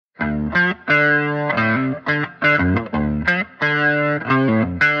Hey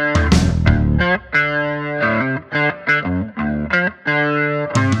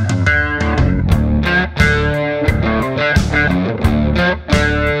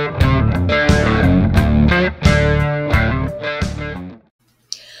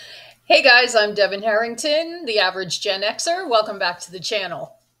guys, I'm Devin Harrington, the average Gen Xer. Welcome back to the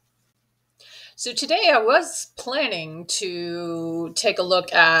channel. So today I was planning to take a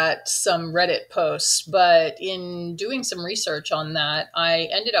look at some Reddit posts, but in doing some research on that, I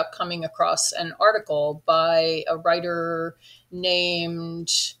ended up coming across an article by a writer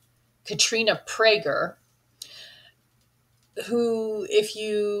named Catrina Prager, who, if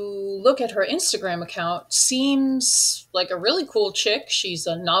you look at her Instagram account, seems like a really cool chick. She's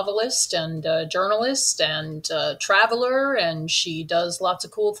a novelist and a journalist and a traveler, and she does lots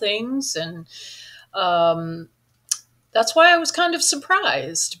of cool things. And that's why I was kind of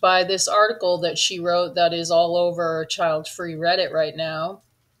surprised by this article that she wrote that is all over Childfree Reddit right now.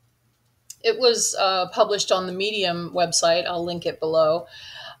 It was published on the Medium website. I'll link it below.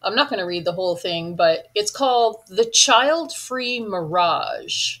 I'm not going to read the whole thing, but it's called The Childfree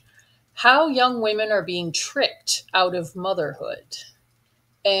Mirage: How Young Women Are Being Tricked Out of Motherhood.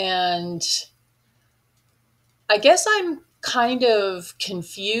 And I guess I'm kind of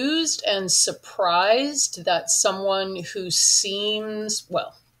confused and surprised that someone who seems,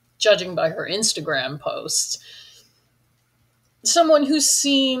 well, judging by her Instagram posts, someone who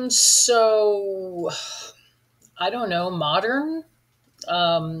seems so, I don't know, modern,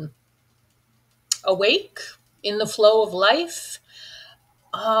 awake, in the flow of life,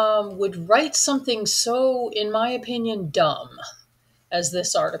 would write something so, in my opinion, dumb as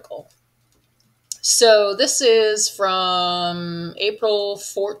this article. So this is from April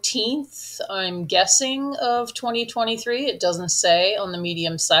 14th, I'm guessing, of 2023. It doesn't say on the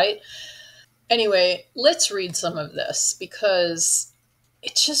Medium site. Anyway, let's read some of this because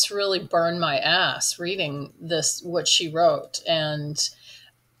it just really burned my ass reading this, what she wrote. And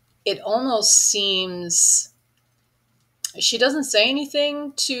it almost seems, she doesn't say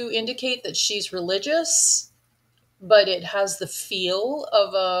anything to indicate that she's religious, but it has the feel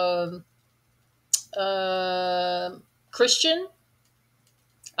of a Christian.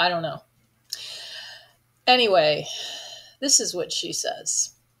 I don't know. Anyway, this is what she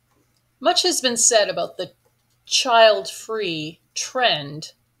says. Much has been said about the child-free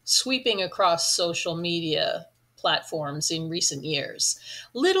trend sweeping across social media platforms in recent years.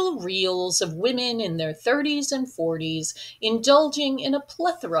 Little reels of women in their 30s and 40s indulging in a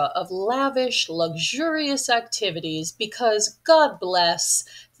plethora of lavish, luxurious activities because, God bless,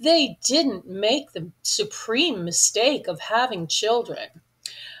 they didn't make the supreme mistake of having children.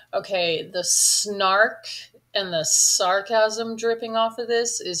 Okay, the snark and the sarcasm dripping off of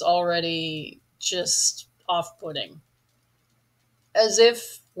this is already just off-putting. As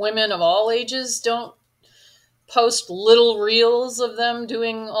if women of all ages don't post little reels of them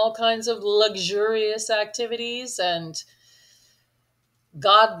doing all kinds of luxurious activities, and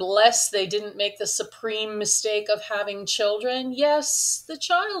God bless they didn't make the supreme mistake of having children. Yes, the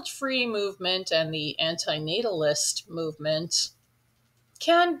child-free movement and the antinatalist movement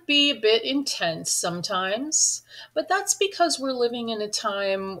can be a bit intense sometimes, but that's because we're living in a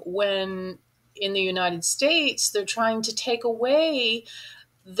time when in the United States they're trying to take away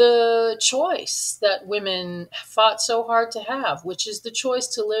the choice that women fought so hard to have, which is the choice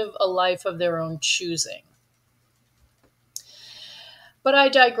to live a life of their own choosing. But I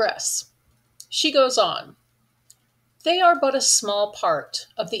digress. She goes on. They are but a small part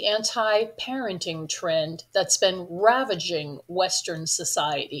of the anti-parenting trend that's been ravaging Western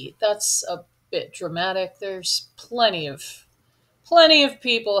society. That's a bit dramatic. There's plenty of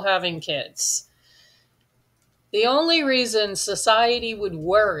people having kids. The only reason society would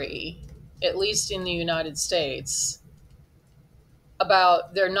worry, at least in the United States,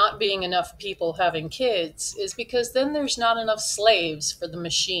 about there not being enough people having kids is because then there's not enough slaves for the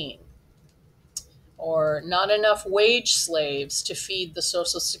machine, or not enough wage slaves to feed the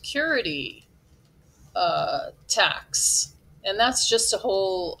Social Security tax. And that's just a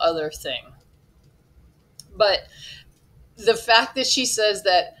whole other thing. But the fact that she says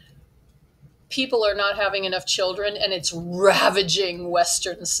that people are not having enough children and it's ravaging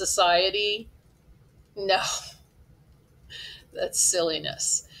Western society, no, that's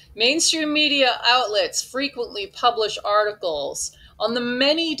silliness. Mainstream media outlets frequently publish articles on the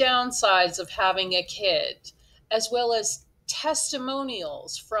many downsides of having a kid, as well as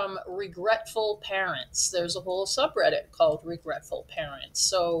testimonials from regretful parents. There's a whole subreddit called Regretful Parents.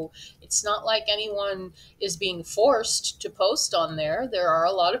 So it's not like anyone is being forced to post on there. There are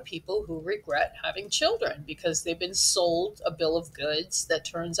a lot of people who regret having children because they've been sold a bill of goods that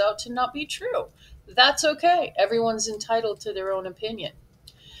turns out to not be true. That's okay. Everyone's entitled to their own opinion.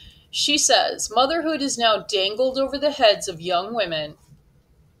 She says, motherhood is now dangled over the heads of young women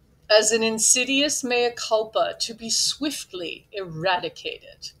as an insidious mea culpa to be swiftly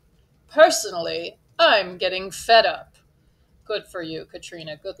eradicated. Personally, I'm getting fed up. Good for you,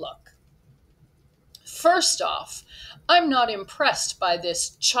 Catrina. Good luck. First off, I'm not impressed by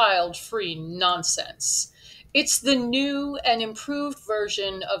this child-free nonsense. It's the new and improved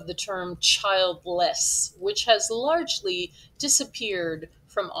version of the term childless, which has largely disappeared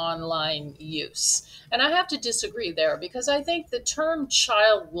from online use. And I have to disagree there because I think the term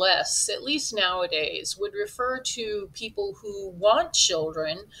childless, at least nowadays, would refer to people who want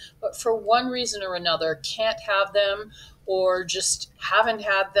children, but for one reason or another can't have them or just haven't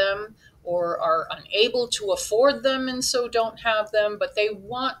had them or are unable to afford them and so don't have them, but they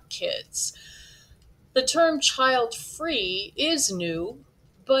want kids. The term child free is new,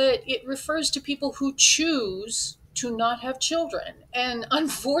 but it refers to people who choose to not have children. And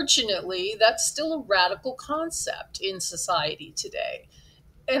unfortunately, that's still a radical concept in society today.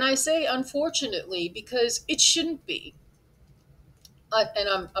 And I say unfortunately because it shouldn't be. And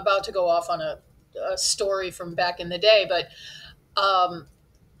I'm about to go off on a story from back in the day, but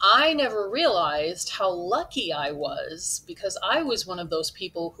I never realized how lucky I was because I was one of those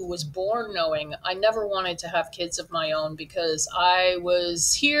people who was born knowing I never wanted to have kids of my own because I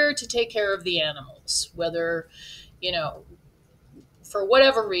was here to take care of the animals, whether, you know, for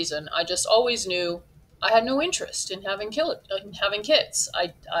whatever reason. I just always knew I had no interest in having kids.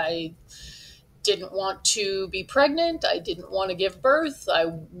 I didn't want to be pregnant. I didn't want to give birth. I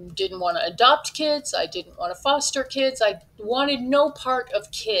didn't want to adopt kids. I didn't want to foster kids. I wanted no part of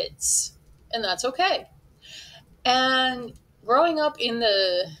kids. And that's okay. And growing up in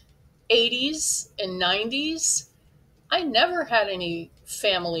the 80s and 90s, I never had any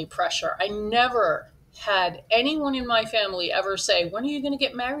family pressure. I never had anyone in my family ever say, when are you going to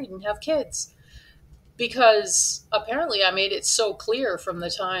get married and have kids? Because apparently I made it so clear from the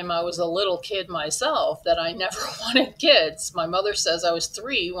time I was a little kid myself that I never wanted kids. My mother says I was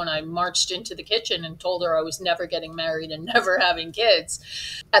 3 when I marched into the kitchen and told her I was never getting married and never having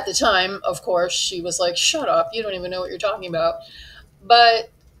kids. At the time, of course, she was like, shut up, you don't even know what you're talking about.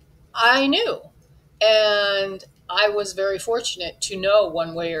 But I knew. And I was very fortunate to know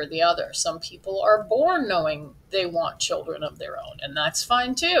one way or the other. Some people are born knowing they want children of their own, and that's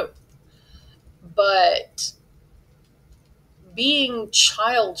fine too. But being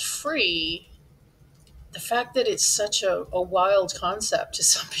child free, the fact that it's such a wild concept to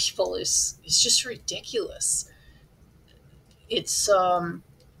some people is just ridiculous. It's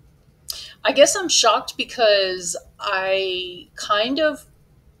I guess I'm shocked because I kind of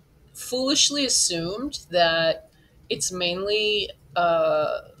foolishly assumed that it's mainly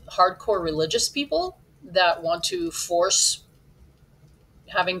hardcore religious people that want to force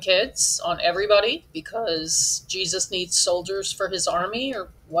having kids on everybody because Jesus needs soldiers for his army or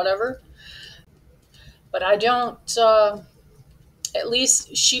whatever. But I don't, at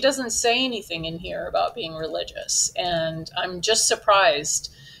least she doesn't say anything in here about being religious. And I'm just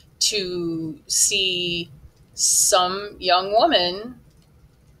surprised to see some young woman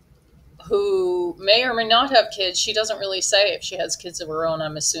who may or may not have kids. She doesn't really say if she has kids of her own.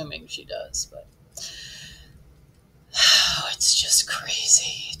 I'm assuming she does, but it's just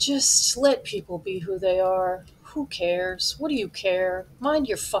crazy. Just let people be who they are. Who cares? What do you care? Mind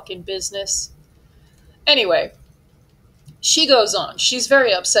your fucking business. Anyway, she goes on. She's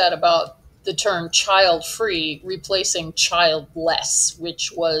very upset about the term child-free replacing childless,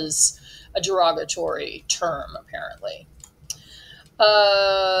 which was a derogatory term, apparently.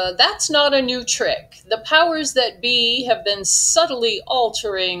 That's not a new trick. The powers that be have been subtly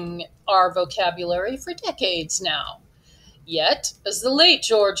altering our vocabulary for decades now. Yet, as the late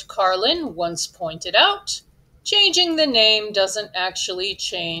George Carlin once pointed out, changing the name doesn't actually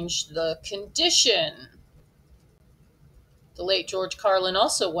change the condition. The late George Carlin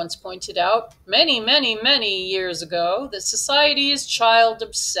also once pointed out, many, many, many years ago, that society is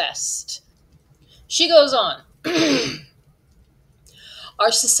child-obsessed. She goes on.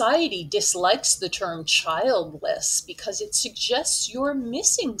 Our society dislikes the term childless because it suggests you're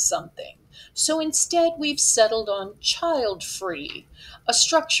missing something. So instead, we've settled on child-free, a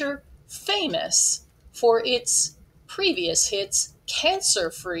structure famous for its previous hits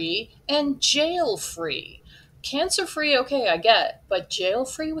cancer-free and jail-free. Cancer free, okay, I get, but jail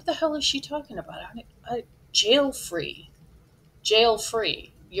free? What the hell is she talking about? Jail free. Jail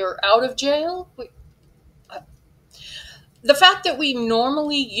free. You're out of jail? The fact that we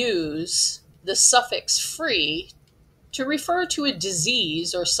normally use the suffix free to refer to a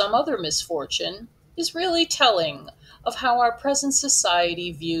disease or some other misfortune is really telling of how our present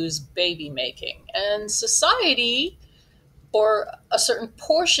society views baby making. And society, or a certain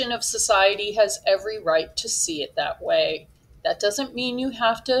portion of society, has every right to see it that way. That doesn't mean you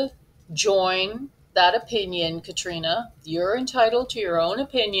have to join that opinion, Catrina. You're entitled to your own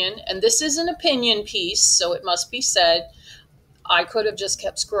opinion, and this is an opinion piece, so it must be said. I could have just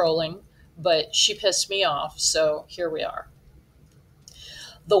kept scrolling, but she pissed me off, so here we are.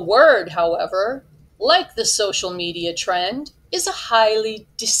 The word, however, like the social media trend, is a highly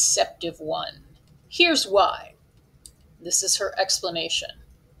deceptive one. Here's why. This is her explanation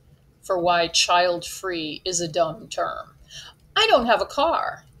for why child-free is a dumb term. I don't have a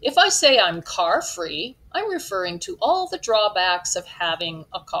car. If I say I'm car-free, I'm referring to all the drawbacks of having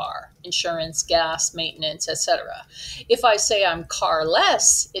a car: insurance, gas, maintenance, etc. If I say I'm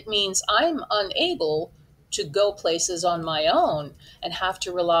carless, it means I'm unable to go places on my own and have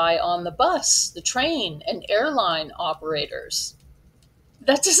to rely on the bus, the train, and airline operators.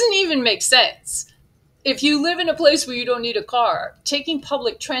 That doesn't even make sense. If you live in a place where you don't need a car, taking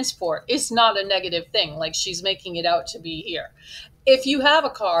public transport is not a negative thing like she's making it out to be here. If you have a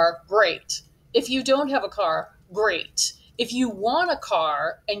car, great. If you don't have a car, great. If you want a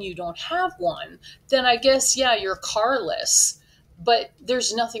car and you don't have one, then I guess, yeah, you're carless, but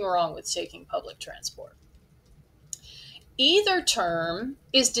there's nothing wrong with taking public transport. Either term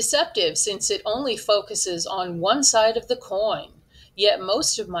is deceptive since it only focuses on one side of the coin. Yet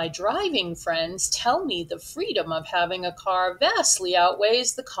most of my driving friends tell me the freedom of having a car vastly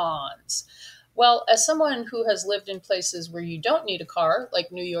outweighs the cons. Well, as someone who has lived in places where you don't need a car,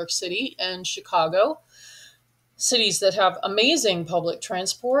 like New York City and Chicago, cities that have amazing public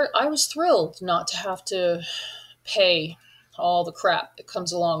transport, I was thrilled not to have to pay all the crap that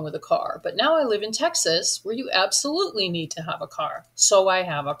comes along with a car. But now I live in Texas, where you absolutely need to have a car. So I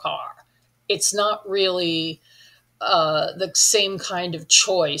have a car. It's not really the same kind of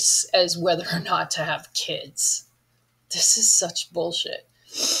choice as whether or not to have kids. This is such bullshit.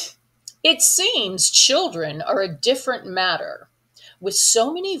 It seems children are a different matter. With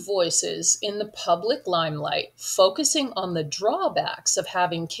so many voices in the public limelight focusing on the drawbacks of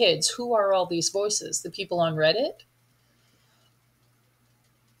having kids, who are all these voices? The people on Reddit?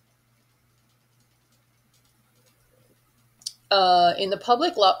 In the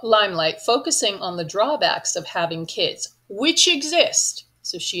public limelight, focusing on the drawbacks of having kids, which exist.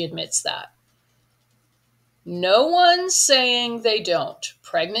 So she admits that. No one's saying they don't.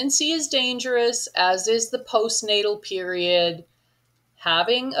 Pregnancy is dangerous, as is the postnatal period.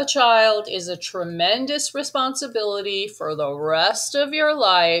 Having a child is a tremendous responsibility for the rest of your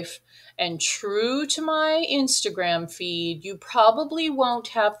life. And true to my Instagram feed, you probably won't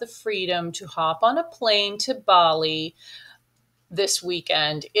have the freedom to hop on a plane to Bali this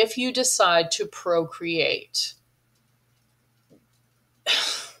weekend if you decide to procreate.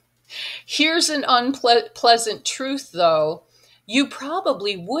 Here's an unpleasant truth, though. You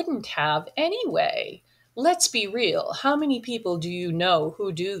probably wouldn't have anyway. Let's be real. How many people do you know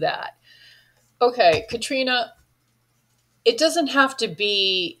who do that? Okay, Catrina, it doesn't have to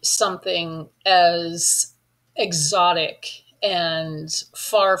be something as exotic and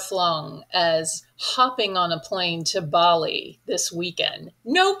far-flung as hopping on a plane to Bali this weekend.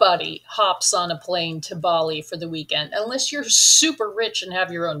 Nobody hops on a plane to Bali for the weekend unless you're super rich and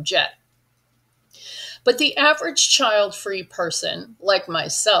have your own jet. But the average child-free person, like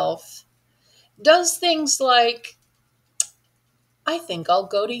myself, does things like, I think I'll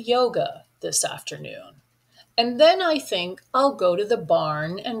go to yoga this afternoon. And then I think I'll go to the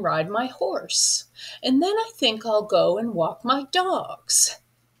barn and ride my horse. And then I think I'll go and walk my dogs.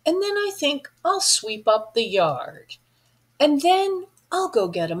 And then I think I'll sweep up the yard. And then I'll go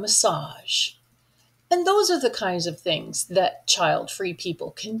get a massage. And those are the kinds of things that child-free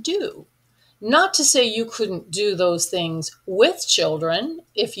people can do. Not to say you couldn't do those things with children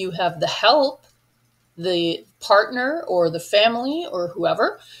if you have the help, the partner or the family or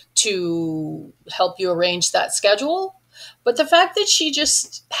whoever to help you arrange that schedule. But the fact that she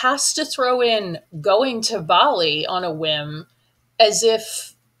just has to throw in going to Bali on a whim as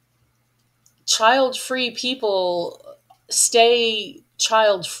if child-free people stay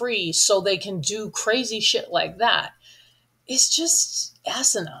child-free so they can do crazy shit like that is just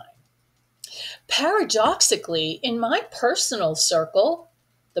asinine. Paradoxically, in my personal circle,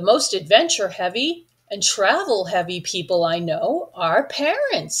 the most adventure-heavy And travel heavy people I know are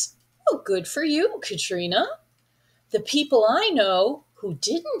parents. Oh, good for you, Katrina. The people I know who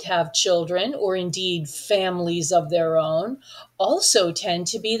didn't have children or indeed families of their own also tend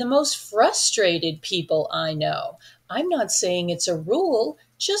to be the most frustrated people I know. I'm not saying it's a rule,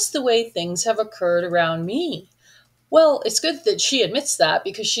 just the way things have occurred around me. Well, it's good that she admits that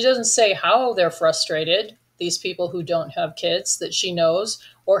because she doesn't say how they're frustrated, these people who don't have kids that she knows,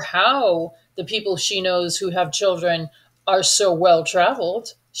 or how the people she knows who have children are so well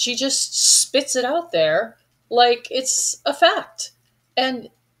traveled. She just spits it out there like it's a fact. And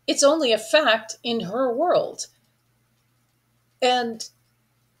it's only a fact in her world. And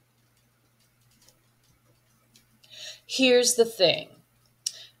here's the thing.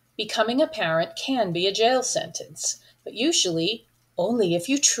 Becoming a parent can be a jail sentence, but usually only if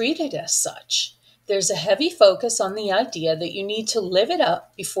you treat it as such. There's a heavy focus on the idea that you need to live it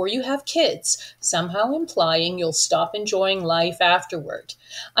up before you have kids, somehow implying you'll stop enjoying life afterward.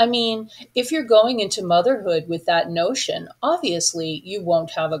 I mean, if you're going into motherhood with that notion, obviously you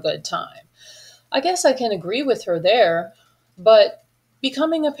won't have a good time. I guess I can agree with her there, but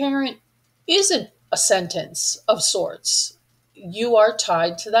becoming a parent isn't a sentence of sorts. You are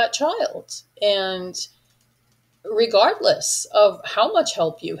tied to that child. And regardless of how much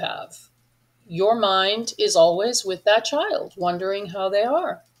help you have, your mind is always with that child, wondering how they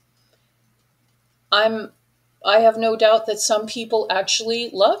are. I have no doubt that some people actually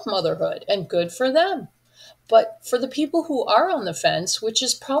love motherhood, and good for them. But for the people who are on the fence, which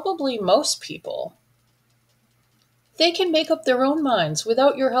is probably most people, they can make up their own minds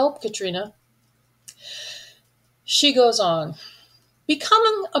without your help, Katrina. She goes on.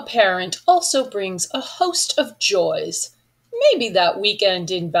 Becoming a parent also brings a host of joys. Maybe that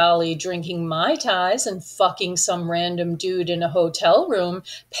weekend in Bali drinking Mai Tais and fucking some random dude in a hotel room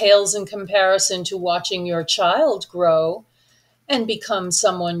pales in comparison to watching your child grow and become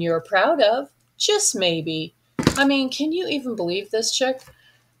someone you're proud of. Just maybe. I mean, can you even believe this chick?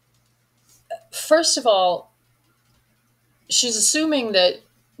 First of all, she's assuming that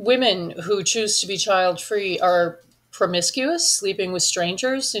women who choose to be child-free are promiscuous, sleeping with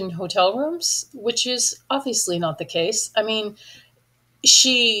strangers in hotel rooms, which is obviously not the case. I mean,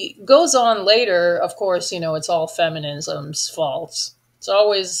 she goes on later, of course, it's all feminism's fault. It's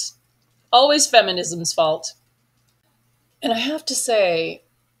always feminism's fault. And I have to say,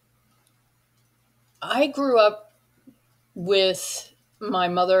 I grew up with my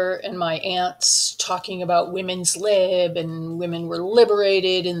mother and my aunts talking about women's lib, and women were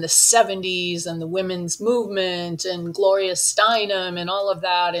liberated in the 70s and the women's movement and Gloria Steinem and all of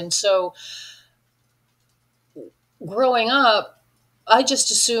that. And so growing up, I just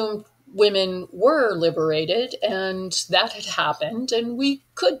assumed women were liberated and that had happened and we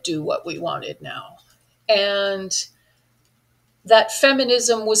could do what we wanted now. And that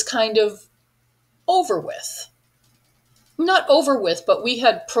feminism was kind of over with. Not over with, but we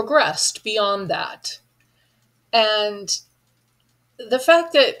had progressed beyond that. And the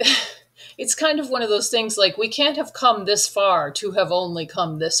fact that it's kind of one of those things like we can't have come this far to have only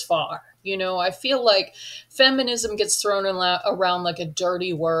come this far. I feel like feminism gets thrown around like a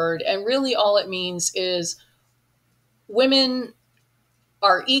dirty word. And really all it means is women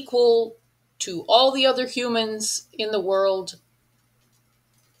are equal to all the other humans in the world.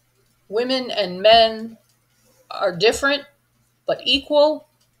 Women and men are different but equal,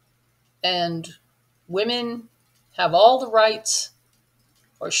 and women have all the rights,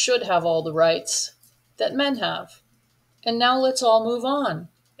 or should have all the rights, that men have. And now let's all move on,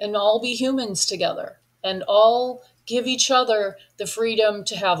 and all be humans together, and all give each other the freedom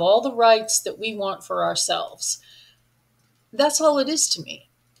to have all the rights that we want for ourselves. That's all it is to me.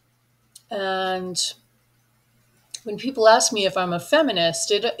 And when people ask me if I'm a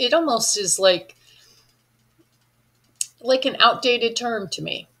feminist, it almost is like an outdated term to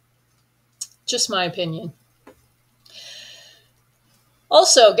me. Just my opinion.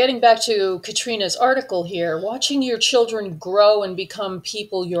 Also, getting back to Katrina's article here, watching your children grow and become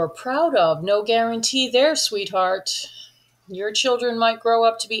people you're proud of, no guarantee there, sweetheart. Your children might grow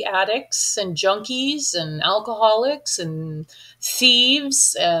up to be addicts and junkies and alcoholics and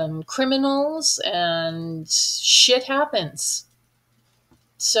thieves and criminals, and shit happens.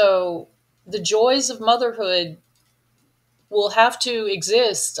 So the joys of motherhood will have to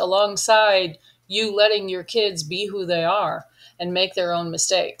exist alongside you letting your kids be who they are and make their own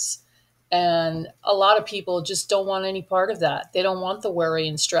mistakes. And a lot of people just don't want any part of that. They don't want the worry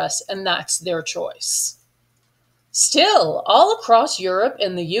and stress, and that's their choice. Still, all across Europe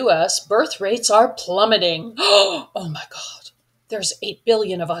and the US, birth rates are plummeting. Oh my God. There's 8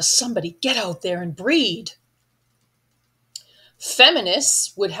 billion of us. Somebody get out there and breed.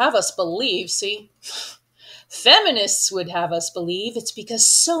 Feminists would have us believe, feminists would have us believe it's because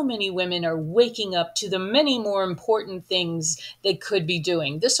so many women are waking up to the many more important things they could be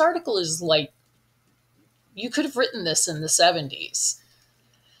doing. This article is like, you could have written this in the 70s.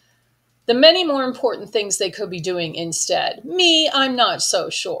 The many more important things they could be doing instead. Me, I'm not so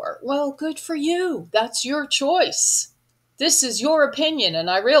sure. Well, good for you. That's your choice. This is your opinion. And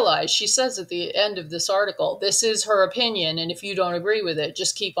I realize she says at the end of this article, this is her opinion. And if you don't agree with it,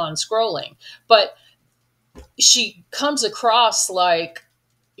 just keep on scrolling. But she comes across like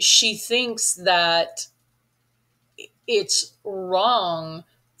she thinks that it's wrong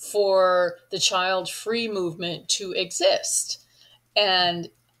for the child-free movement to exist. And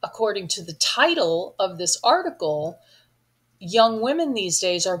according to the title of this article, young women these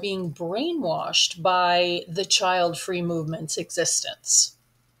days are being brainwashed by the child-free movement's existence.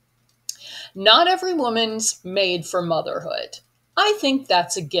 Not every woman's made for motherhood. I think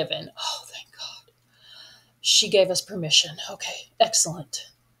that's a given. Oh, thank God. She gave us permission. Okay,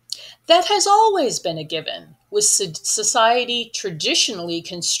 excellent. That has always been a given, with society traditionally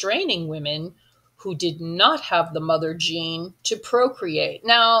constraining women who did not have the mother gene to procreate.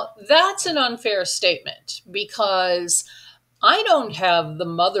 Now, that's an unfair statement because I don't have the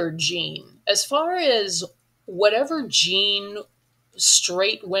mother gene. As far as whatever gene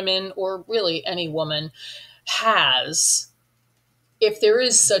straight women, or really any woman, has, if there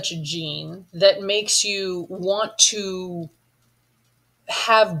is such a gene that makes you want to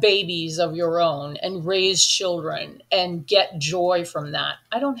have babies of your own and raise children and get joy from that,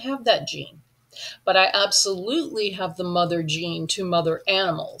 I don't have that gene. But I absolutely have the mother gene to mother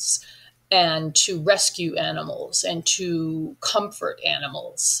animals and to rescue animals and to comfort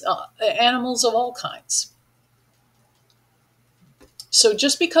animals, animals of all kinds. So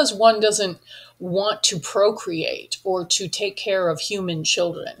just because one doesn't want to procreate or to take care of human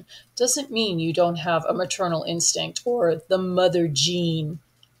children doesn't mean you don't have a maternal instinct or the mother gene,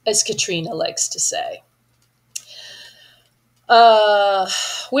 as Catrina likes to say.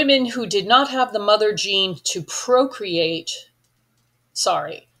 Women who did not have the mother gene to procreate,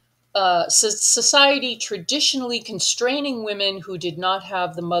 society traditionally constraining women who did not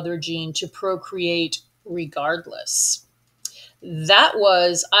have the mother gene to procreate regardless. That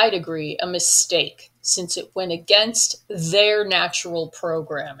was, I'd agree, a mistake since it went against their natural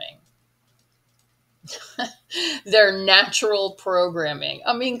programming. Their natural programming.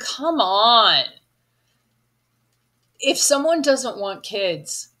 I mean, come on. If someone doesn't want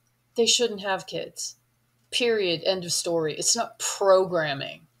kids, they shouldn't have kids. Period. End of story. It's not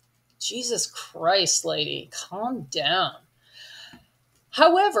programming. Jesus Christ, lady, calm down.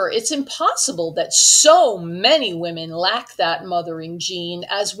 However, it's impossible that so many women lack that mothering gene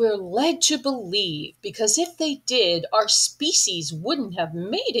as we're led to believe, because if they did, our species wouldn't have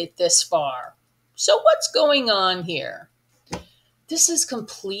made it this far. So what's going on here? This is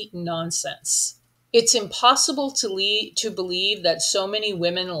complete nonsense. It's impossible to believe that so many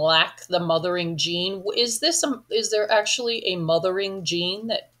women lack the mothering gene. Is there actually a mothering gene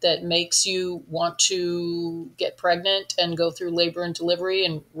that makes you want to get pregnant and go through labor and delivery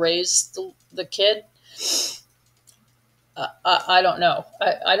and raise the kid? I don't know.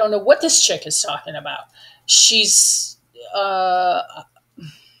 I don't know what this chick is talking about. She's, I'm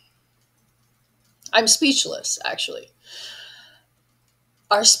speechless, actually.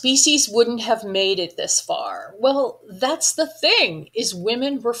 Our species wouldn't have made it this far. Well, that's the thing, is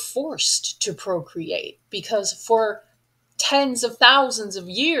women were forced to procreate because for tens of thousands of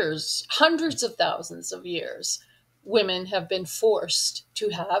years, hundreds of thousands of years, women have been forced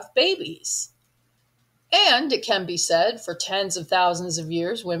to have babies. And it can be said, for tens of thousands of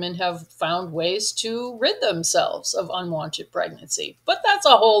years, women have found ways to rid themselves of unwanted pregnancy. But that's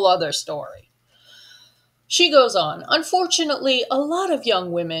a whole other story. She goes on, unfortunately, a lot of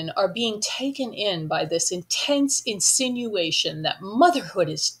young women are being taken in by this intense insinuation that motherhood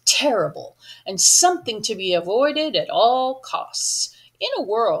is terrible and something to be avoided at all costs. In a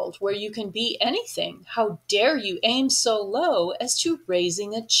world where you can be anything, how dare you aim so low as to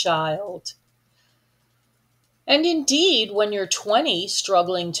raising a child? And indeed, when you're 20,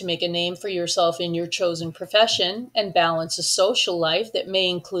 struggling to make a name for yourself in your chosen profession and balance a social life that may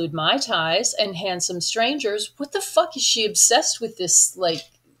include Mai Tais and handsome strangers, what the fuck is she obsessed with this, like,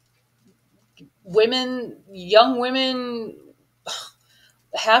 young women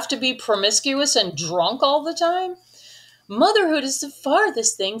have to be promiscuous and drunk all the time? Motherhood is the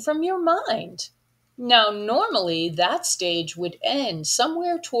farthest thing from your mind. Now, normally, that stage would end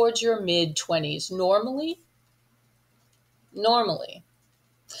somewhere towards your mid-20s. Normally, normally.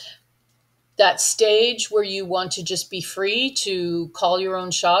 That stage where you want to just be free to call your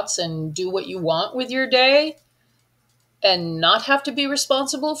own shots and do what you want with your day and not have to be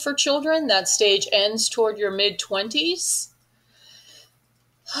responsible for children, that stage ends toward your mid-20s.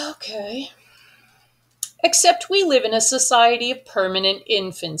 Okay. Except we live in a society of permanent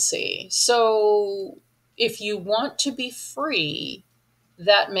infancy. So if you want to be free,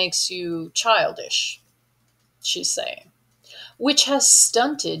 that makes you childish, she's saying, which has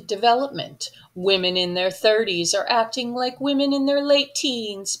stunted development. Women in their 30s are acting like women in their late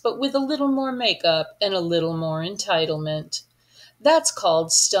teens, but with a little more makeup and a little more entitlement. That's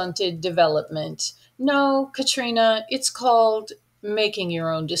called stunted development. No, Catrina, it's called making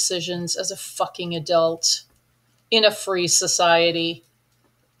your own decisions as a fucking adult in a free society.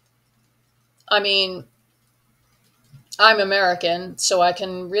 I mean, I'm American, so I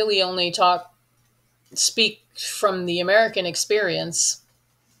can really only speak from the American experience,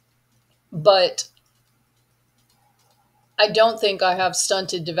 but I don't think I have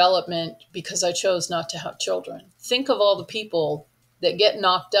stunted development because I chose not to have children. Think of all the people that get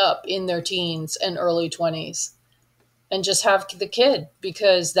knocked up in their teens and early 20s and just have the kid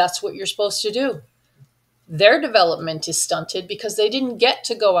because that's what you're supposed to do. Their development is stunted because they didn't get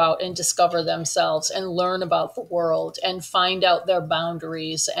to go out and discover themselves and learn about the world and find out their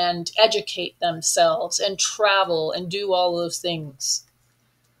boundaries and educate themselves and travel and do all those things.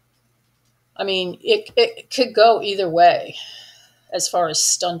 I mean, it could go either way as far as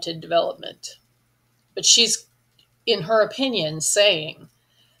stunted development. But she's, in her opinion, saying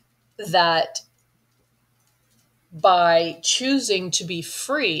that by choosing to be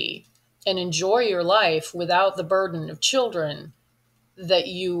free and enjoy your life without the burden of children, that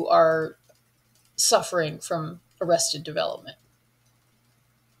you are suffering from arrested development.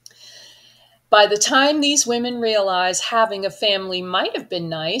 By the time these women realize having a family might have been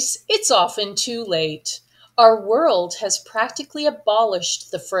nice, it's often too late. Our world has practically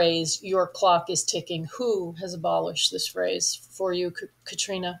abolished the phrase, your clock is ticking. Who has abolished this phrase for you,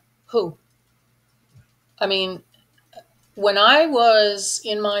 Catrina? Who? I mean, when I was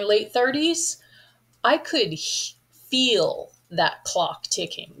in my late 30s, I could feel that clock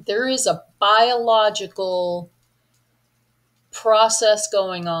ticking. There is a biological process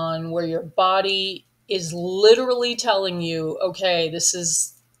going on where your body is literally telling you, okay, this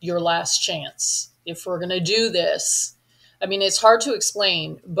is your last chance. If we're going to do this, I mean, it's hard to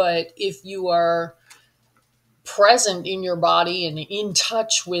explain, but if you are present in your body and in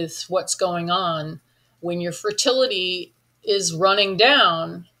touch with what's going on, when your fertility is running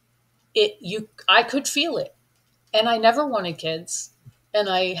down, I could feel it. And I never wanted kids. And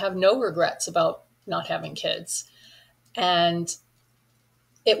I have no regrets about not having kids. And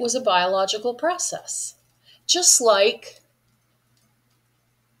it was a biological process. Just like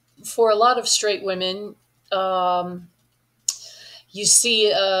for a lot of straight women, you see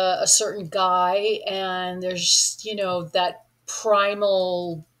a certain guy and there's, that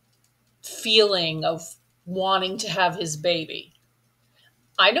primal feeling of wanting to have his baby.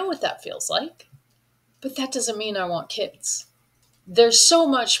 I know what that feels like, but that doesn't mean I want kids. There's so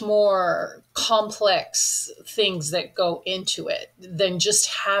much more complex things that go into it than just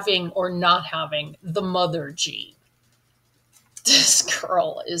having or not having the mother gene. This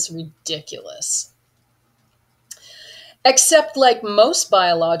girl is ridiculous. Except like most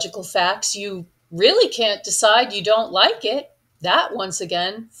biological facts, you really can't decide you don't like it. That, once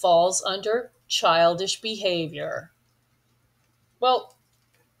again, falls under childish behavior. Well,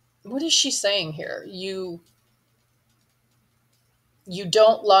 what is she saying here? You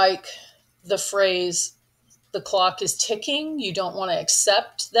don't like the phrase, the clock is ticking? You don't want to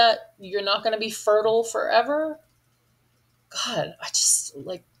accept that you're not going to be fertile forever? God,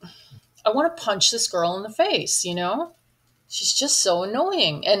 I want to punch this girl in the face, She's just so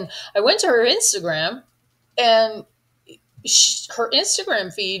annoying. And I went to her Instagram, and her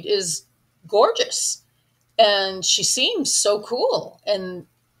Instagram feed is gorgeous. And she seems so cool. And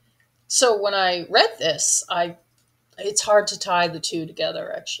so when I read this, it's hard to tie the two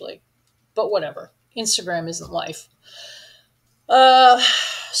together, actually. But whatever. Instagram isn't life.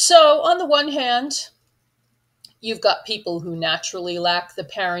 So on the one hand, you've got people who naturally lack the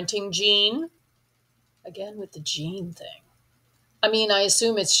parenting gene. Again, with the gene thing. I mean, I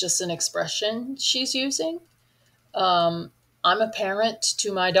assume it's just an expression she's using. I'm a parent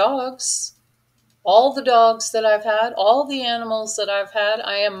to my dogs. All the dogs that I've had, all the animals that I've had,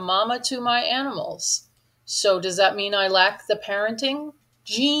 I am mama to my animals. So does that mean I lack the parenting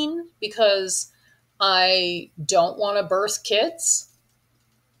gene because I don't want to birth kids?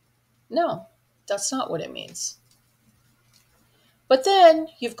 No, that's not what it means. But then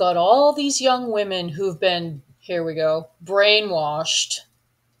you've got all these young women who've been, here we go, brainwashed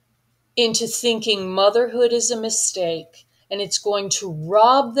into thinking motherhood is a mistake and it's going to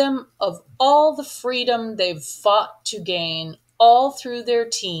rob them of all the freedom they've fought to gain all through their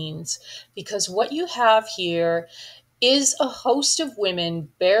teens. Because what you have here is a host of women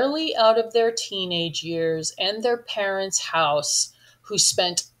barely out of their teenage years and their parents' house who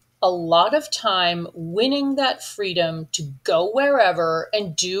spent a lot of time winning that freedom to go wherever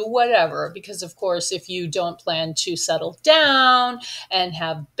and do whatever. Because, of course, if you don't plan to settle down and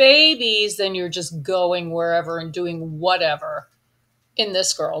have babies, then you're just going wherever and doing whatever in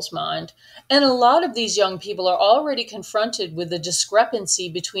this girl's mind. And a lot of these young people are already confronted with the discrepancy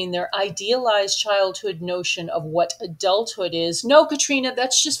between their idealized childhood notion of what adulthood is. No, Catrina,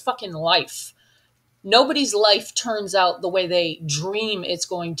 that's just fucking life. Nobody's life turns out the way they dream it's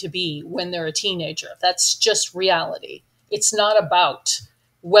going to be when they're a teenager. That's just reality. It's not about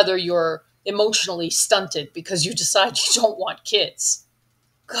whether you're emotionally stunted because you decide you don't want kids.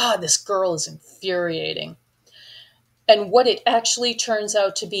 God, this girl is infuriating. And what it actually turns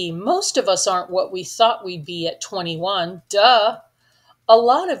out to be, most of us aren't what we thought we'd be at 21. Duh. A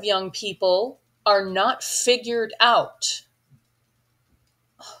lot of young people are not figured out.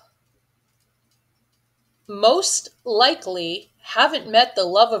 Most likely haven't met the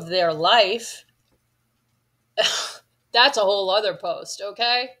love of their life. That's a whole other post,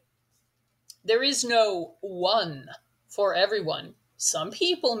 okay? There is no one for everyone. Some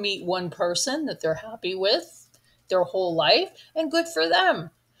people meet one person that they're happy with their whole life, and good for them.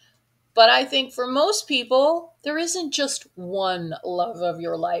 But I think for most people, there isn't just one love of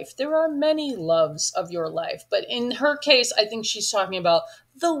your life. There are many loves of your life. But in her case, I think she's talking about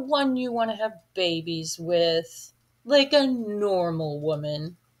the one you want to have babies with, like a normal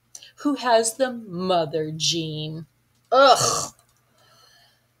woman who has the mother gene. Ugh.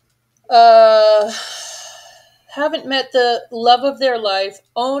 Haven't met the love of their life,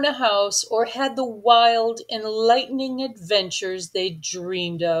 own a house, or had the wild, enlightening adventures they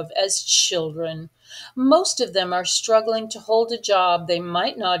dreamed of as children. Most of them are struggling to hold a job they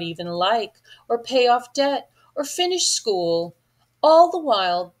might not even like, or pay off debt, or finish school, all the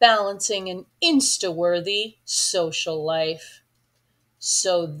while balancing an Insta-worthy social life.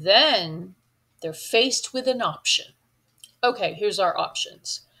 So then they're faced with an option. Okay, here's our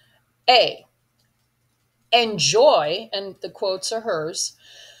options. A, enjoy, and the quotes are hers,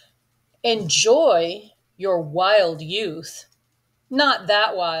 enjoy your wild youth. Not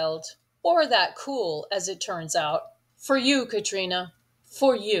that wild or that cool, as it turns out. For you, Catrina.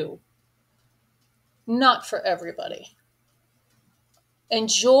 For you. Not for everybody.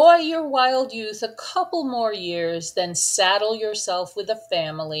 Enjoy your wild youth a couple more years, then saddle yourself with a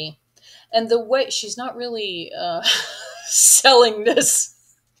family. And the way, she's not really selling this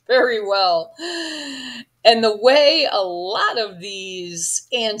very well. And the way a lot of these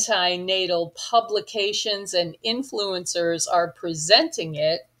antenatal publications and influencers are presenting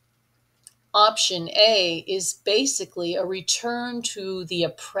it, option A is basically a return to the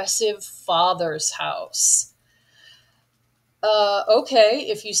oppressive father's house. Okay,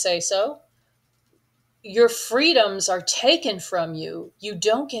 if you say so. Your freedoms are taken from you. You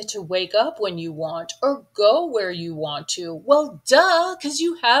don't get to wake up when you want or go where you want to. Well, duh, because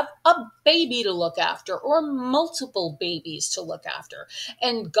you have a baby to look after or multiple babies to look after.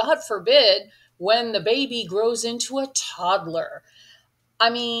 And God forbid, when the baby grows into a toddler.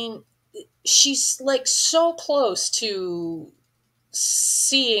 I mean, she's like so close to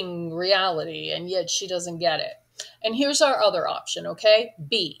seeing reality, and yet she doesn't get it. And here's our other option, okay?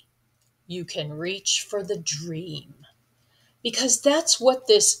 B. You can reach for the dream. Because that's what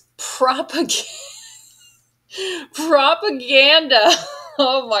this propaganda,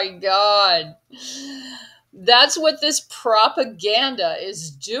 oh my God. That's what this propaganda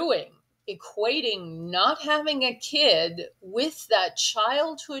is doing. Equating not having a kid with that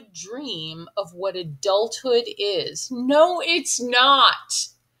childhood dream of what adulthood is. No, it's not.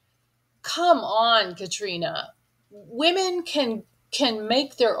 Come on, Catrina. Women can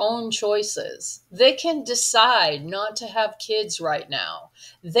make their own choices. They can decide not to have kids right now.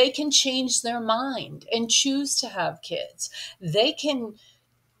 They can change their mind and choose to have kids. They can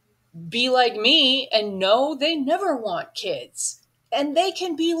be like me and know they never want kids. And they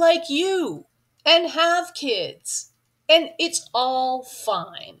can be like you and have kids. And it's all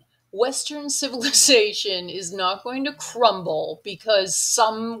fine. Western civilization is not going to crumble because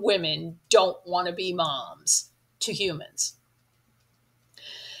some women don't want to be moms to humans.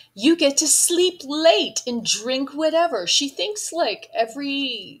 You get to sleep late and drink whatever. She thinks like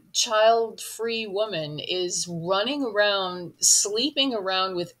every child-free woman is running around, sleeping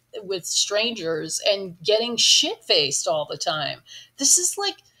around with strangers and getting shit-faced all the time. This is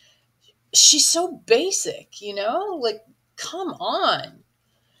like, she's so basic, you know? Like, come on.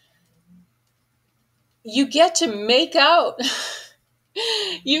 You get to make out.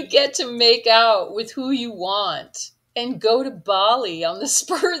 You get to make out with who you want and go to Bali on the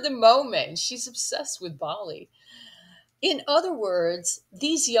spur of the moment. She's obsessed with Bali. In other words,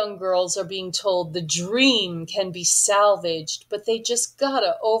 these young girls are being told the dream can be salvaged, but they just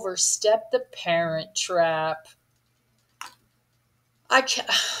gotta overstep the parent trap. I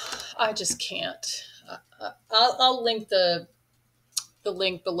just can't. I'll link the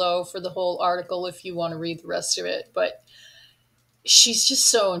link below for the whole article if you want to read the rest of it. But she's just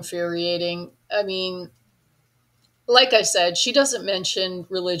so infuriating. I mean, like I said, she doesn't mention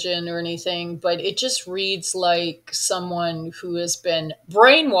religion or anything, but it just reads like someone who has been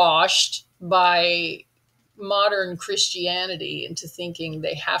brainwashed by modern Christianity into thinking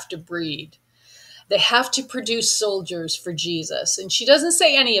they have to breed. They have to produce soldiers for Jesus. And she doesn't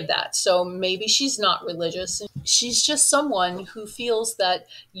say any of that. So maybe she's not religious. She's just someone who feels that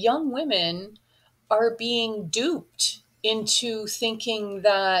young women are being duped into thinking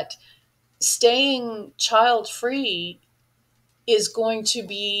that staying child free is going to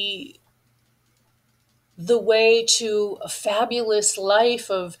be the way to a fabulous life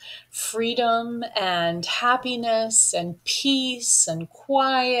of freedom and happiness and peace and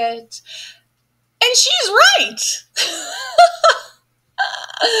quiet. And she's right.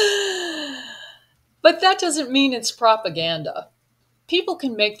 But that doesn't mean it's propaganda. People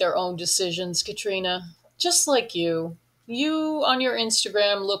can make their own decisions, Catrina, just like you. You on your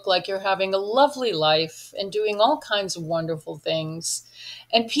Instagram look like you're having a lovely life and doing all kinds of wonderful things.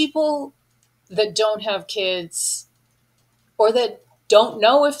 And people that don't have kids or that don't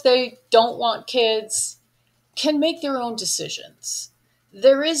know if they don't want kids can make their own decisions.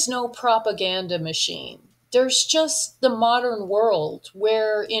 There is no propaganda machine. There's just the modern world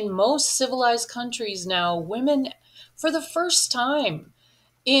where in most civilized countries now, women, for the first time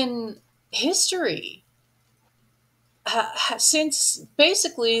in history, since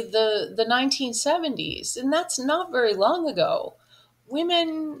basically the 1970s, and that's not very long ago,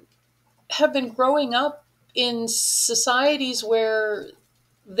 women have been growing up in societies where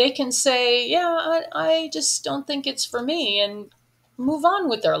they can say, yeah, I just don't think it's for me, and move on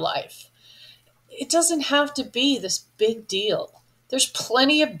with their life. It doesn't have to be this big deal. There's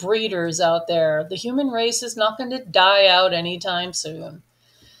plenty of breeders out there. The human race is not going to die out anytime soon.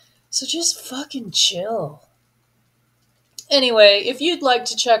 So just fucking chill. Anyway, if you'd like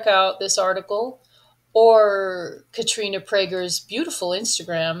to check out this article or Catrina Prager's beautiful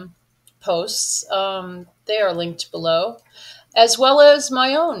Instagram posts, they are linked below, as well as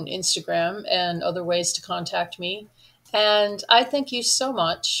my own Instagram and other ways to contact me. And I thank you so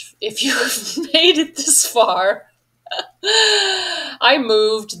much if you have made it this far. I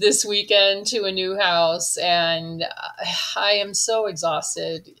moved this weekend to a new house and I am so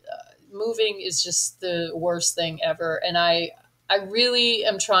exhausted. Moving is just the worst thing ever. And I really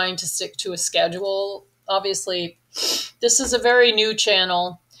am trying to stick to a schedule. Obviously, this is a very new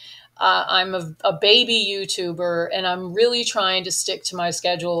channel. I'm a baby YouTuber, and I'm really trying to stick to my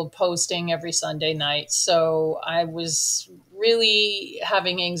schedule of posting every Sunday night. So I was really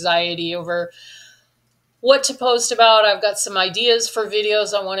having anxiety over what to post about. I've got some ideas for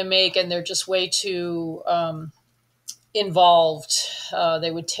videos I want to make, and they're just way too involved. They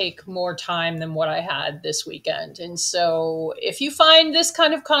would take more time than what I had this weekend. And so if you find this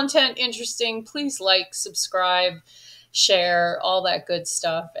kind of content interesting, please like, subscribe, share, all that good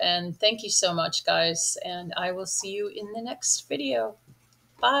stuff. And thank you so much, guys. And I will see you in the next video.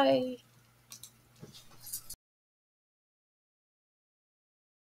 Bye.